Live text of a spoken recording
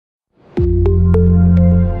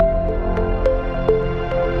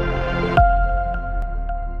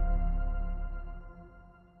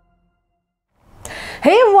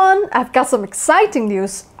I've got some exciting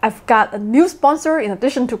news. I've got a new sponsor in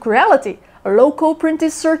addition to Creality, a local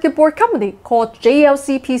printed circuit board company called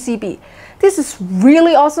JLC PCB. This is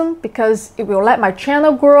really awesome because it will let my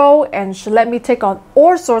channel grow and should let me take on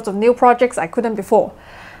all sorts of new projects I couldn't before.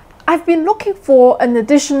 I've been looking for an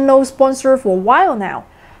additional sponsor for a while now.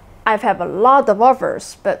 I've had a lot of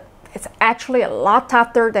offers, but it's actually a lot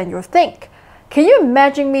tougher than you think. Can you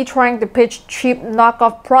imagine me trying to pitch cheap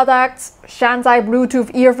knockoff products, Shanzai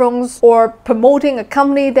Bluetooth earphones, or promoting a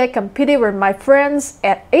company that competed with my friends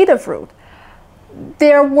at Adafruit?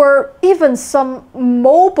 There were even some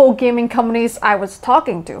mobile gaming companies I was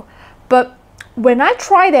talking to, but when I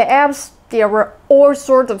tried their apps, there were all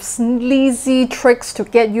sorts of sleazy tricks to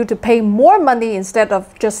get you to pay more money instead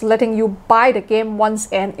of just letting you buy the game once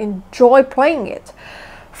and enjoy playing it.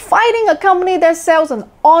 Finding a company that sells an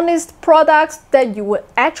honest products that you would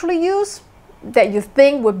actually use, that you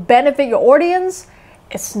think would benefit your audience,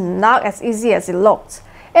 it's not as easy as it looks.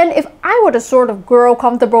 And if I were the sort of girl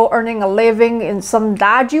comfortable earning a living in some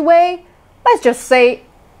dodgy way, let's just say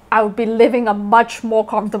I would be living a much more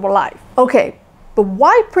comfortable life. Okay, but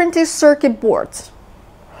why printed circuit boards?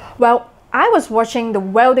 Well, I was watching the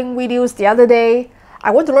welding videos the other day.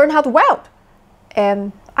 I want to learn how to weld.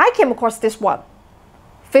 And I came across this one.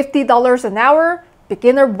 $50 an hour,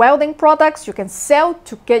 beginner welding products you can sell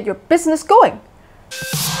to get your business going.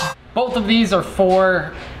 Both of these are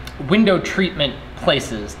for window treatment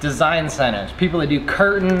places, design centers, people that do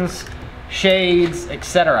curtains, shades,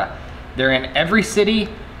 etc. They're in every city.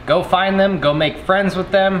 Go find them, go make friends with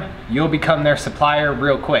them. You'll become their supplier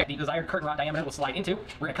real quick. The desired curtain rod diameter will slide into.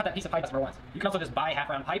 We're gonna cut that piece of pipe, that's number one. You can also just buy half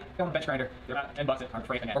round pipe, go on the bench grinder, they're about 10 bucks on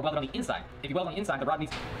freight, or weld it on the inside. If you weld on the inside, the rod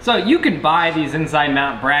needs. So you can buy these inside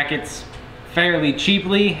mount brackets fairly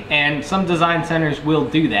cheaply, and some design centers will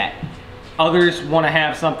do that. Others want to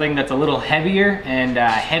have something that's a little heavier and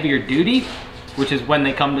heavier duty, which is when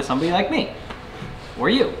they come to somebody like me, or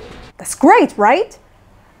you. That's great, right?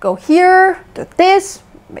 Go here, do this,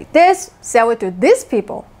 make this, sell it to these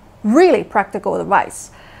people. Really practical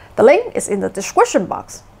advice. The link is in the description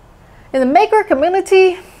box. In the maker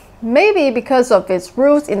community, maybe because of its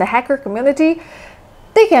roots in the hacker community,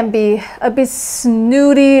 they can be a bit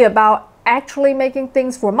snooty about actually making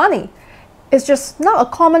things for money. It's just not a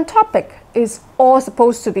common topic. It's all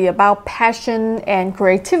supposed to be about passion and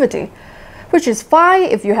creativity, which is fine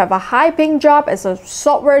if you have a high-paying job as a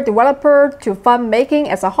software developer to fund making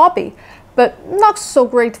as a hobby, but not so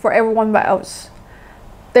great for everyone else.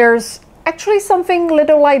 There's actually something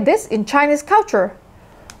little like this in Chinese culture.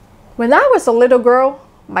 When I was a little girl,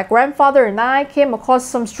 my grandfather and I came across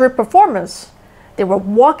some street performers. They were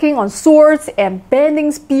walking on swords and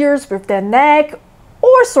bending spears with their neck,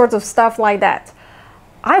 all sorts of stuff like that.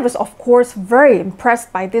 I was of course very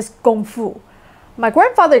impressed by this Kung Fu. My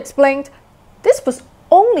grandfather explained this was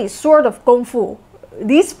only sort of Kung Fu.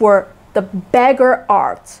 These were the Beggar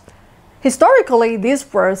arts. Historically,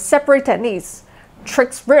 these were separate techniques,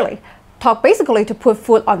 tricks really, taught basically to put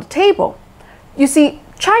food on the table. You see,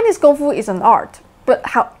 Chinese Kung Fu is an art, but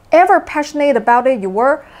however passionate about it you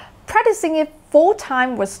were, practicing it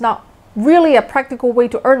full-time was not really a practical way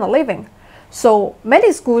to earn a living. So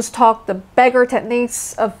many schools taught the Beggar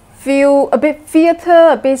techniques, a bit theater,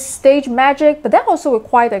 a bit stage magic, but that also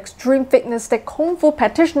required the extreme fitness that Kung Fu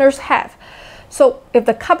practitioners have. So if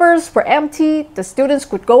the cupboards were empty, the students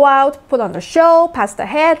could go out, put on a show, pass the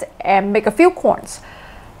hat, and make a few coins.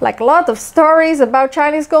 Like a lot of stories about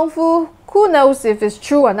Chinese Kung Fu, who knows if it's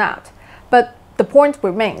true or not. But the point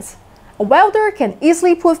remains. A welder can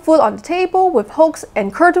easily put food on the table with hooks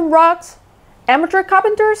and curtain rods. Amateur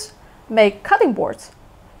carpenters make cutting boards.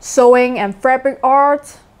 Sewing and fabric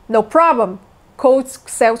art, no problem. Coats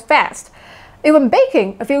sells fast. Even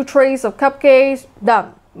baking, a few trays of cupcakes,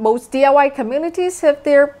 done. Most DIY communities have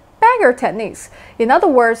their Beggar techniques. In other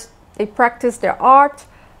words, they practice their art,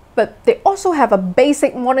 but they also have a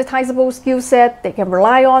basic monetizable skill set they can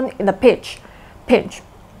rely on in a pinch,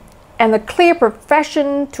 and a clear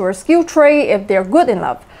profession to a skill trade if they're good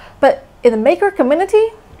enough. But in the maker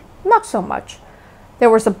community, not so much. There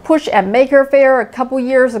was a push at Maker Fair a couple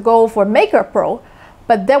years ago for Maker Pro,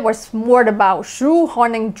 but that was more about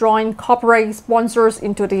shoehorning drawing corporate sponsors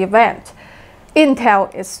into the event.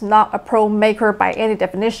 Intel is not a pro maker by any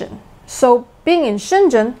definition. So being in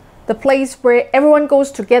Shenzhen, the place where everyone goes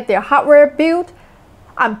to get their hardware built,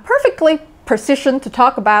 I'm perfectly positioned to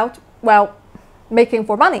talk about, well, making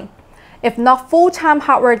for money. If not full-time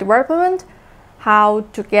hardware development, how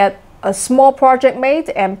to get a small project made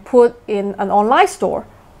and put in an online store.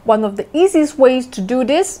 One of the easiest ways to do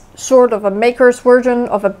this, sort of a maker's version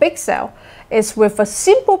of a big sale, is with a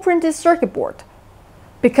simple printed circuit board.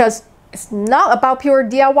 because it's not about pure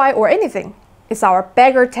DIY or anything. It's our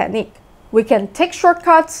Beggar technique. We can take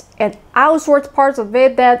shortcuts and outsource parts of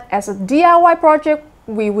it that as a DIY project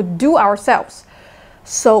we would do ourselves.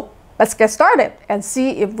 So let's get started and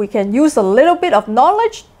see if we can use a little bit of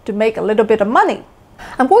knowledge to make a little bit of money.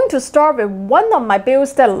 I'm going to start with one of my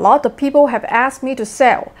builds that a lot of people have asked me to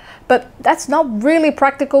sell, but that's not really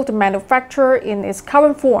practical to manufacture in its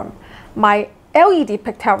current form. My LED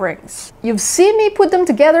pigtail rings. You've seen me put them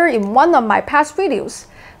together in one of my past videos.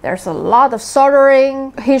 There's a lot of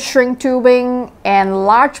soldering, heat shrink tubing, and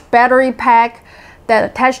large battery pack that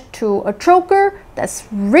attached to a choker that's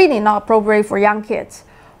really not appropriate for young kids.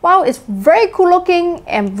 While it's very cool looking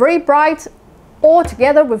and very bright, all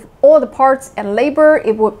together with all the parts and labor,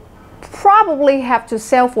 it would probably have to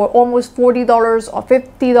sell for almost $40 or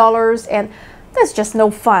 $50, and that's just no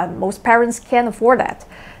fun. Most parents can't afford that.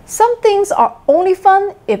 Some things are only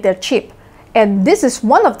fun if they're cheap, and this is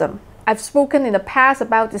one of them. I've spoken in the past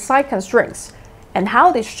about design constraints and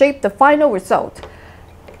how they shape the final result.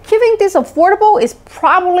 Keeping this affordable is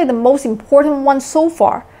probably the most important one so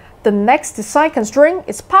far. The next design constraint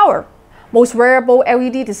is power. Most wearable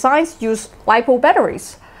LED designs use LiPo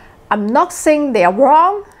batteries. I'm not saying they are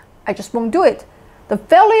wrong, I just won't do it. The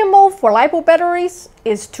failure mode for LiPo batteries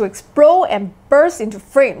is to explode and burst into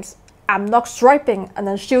flames. I'm not striping an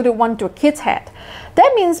unshielded one to a kid's head.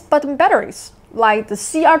 That means button batteries, like the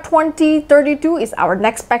CR2032 is our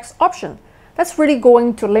next best option. That's really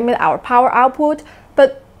going to limit our power output,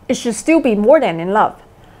 but it should still be more than enough.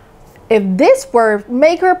 If this were a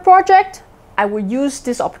maker project, I would use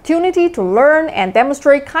this opportunity to learn and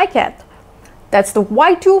demonstrate KiCad. That's the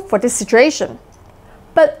right tool for this situation.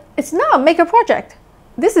 But it's not a maker project.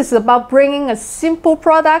 This is about bringing a simple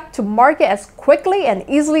product to market as quickly and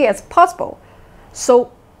easily as possible.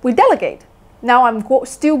 So we delegate. Now I'm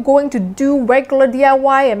still going to do regular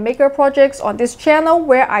DIY and maker projects on this channel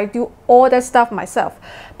where I do all that stuff myself.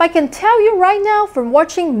 But I can tell you right now, from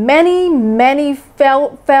watching many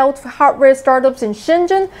failed hardware startups in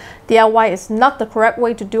Shenzhen, DIY is not the correct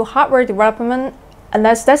way to do hardware development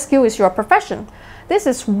unless that skill is your profession. This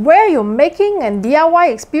is where your making and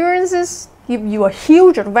DIY experiences give you a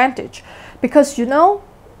huge advantage, because you know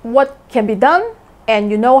what can be done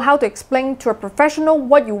and you know how to explain to a professional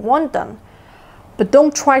what you want done. But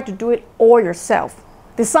don't try to do it all yourself.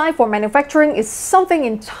 Design for manufacturing is something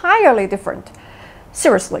entirely different.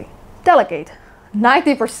 Seriously, delegate.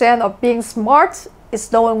 90% of being smart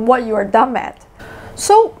is knowing what you are dumb at.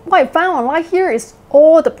 So what I found online here is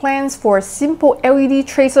all the plans for a simple LED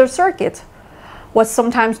tracer circuit, what's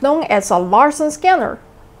sometimes known as a Larson scanner.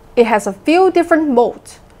 It has a few different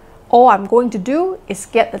modes. All I'm going to do is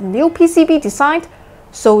get a new PCB designed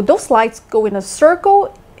so those lights go in a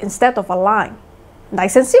circle instead of a line.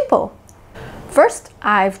 Nice and simple. First,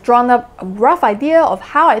 I've drawn up a rough idea of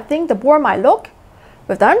how I think the board might look,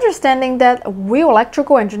 with the understanding that a real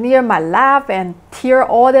electrical engineer might laugh and tear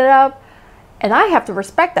all that up, and I have to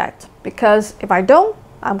respect that, because if I don't,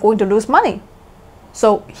 I'm going to lose money.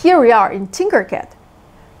 So here we are in Tinkercad.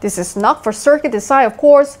 This is not for circuit design, of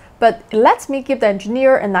course, but it lets me give the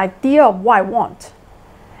engineer an idea of what I want.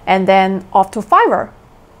 And then off to Fiverr.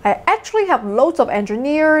 I actually have loads of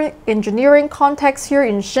engineering contacts here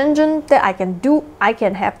in Shenzhen that I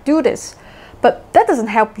can have do this, but that doesn't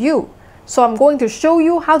help you. So I'm going to show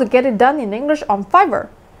you how to get it done in English on Fiverr.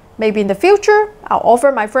 Maybe in the future, I'll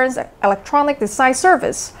offer my friends an electronic design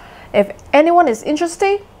service. If anyone is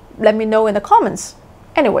interested, let me know in the comments.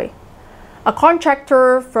 Anyway, a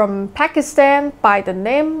contractor from Pakistan by the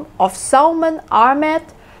name of Sulman Ahmed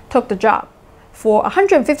took the job for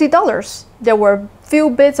 $150. There were few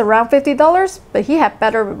bids around $50, but he had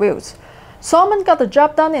better reviews. Sulman got the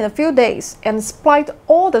job done in a few days and supplied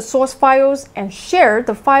all the source files and shared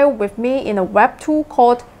the file with me in a web tool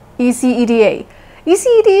called EasyEDA.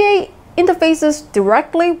 EasyEDA interfaces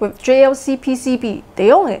directly with JLC PCB.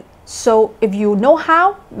 They own it. So if you know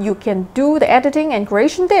how, you can do the editing and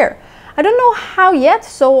creation there. I don't know how yet,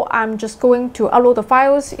 so I'm just going to upload the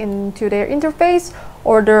files into their interface,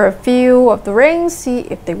 order a few of the rings, see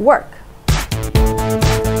if they work.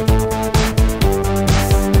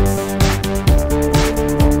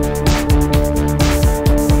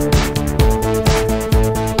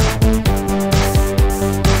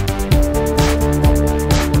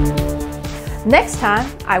 Next time,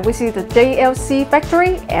 I visit the JLC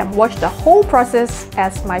factory and watch the whole process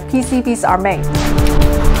as my PCBs are made.